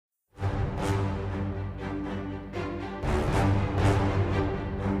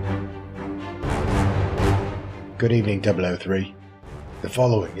Good evening, 003. The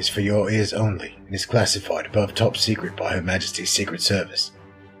following is for your ears only and is classified above top secret by Her Majesty's Secret Service.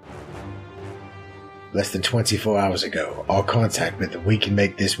 Less than 24 hours ago, our contact with the We Can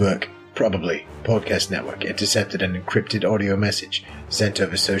Make This Work, probably, podcast network intercepted an encrypted audio message sent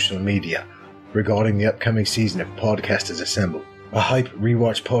over social media regarding the upcoming season of Podcasters Assemble, a hype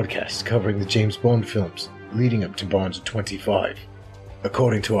rewatch podcast covering the James Bond films leading up to Bond 25.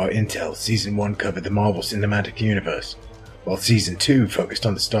 According to our intel, Season 1 covered the Marvel Cinematic Universe, while Season 2 focused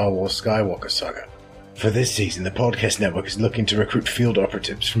on the Star Wars Skywalker saga. For this season, the podcast network is looking to recruit field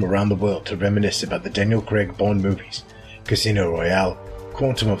operatives from around the world to reminisce about the Daniel Craig Bond movies, Casino Royale,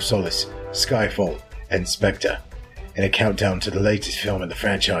 Quantum of Solace, Skyfall, and Spectre, in a countdown to the latest film in the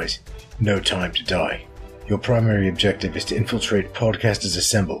franchise, No Time to Die. Your primary objective is to infiltrate Podcasters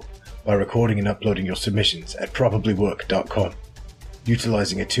Assemble by recording and uploading your submissions at probablywork.com,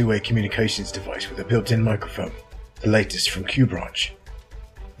 utilizing a two-way communications device with a built-in microphone, the latest from QBranch.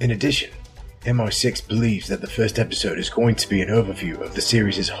 In addition, MI6 believes that the first episode is going to be an overview of the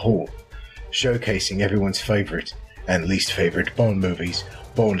series as a whole, showcasing everyone's favourite and least favourite Bond movies,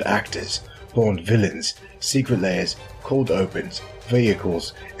 Bond actors, Bond villains, secret layers, cold opens,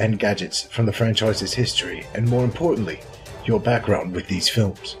 vehicles, and gadgets from the franchise's history, and more importantly, your background with these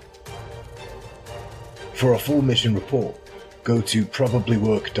films. For a full mission report, go to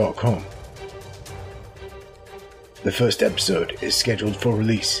probablywork.com. The first episode is scheduled for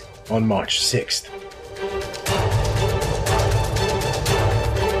release on March 6th.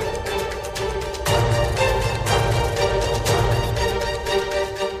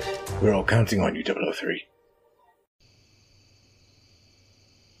 We're all counting on you, 003.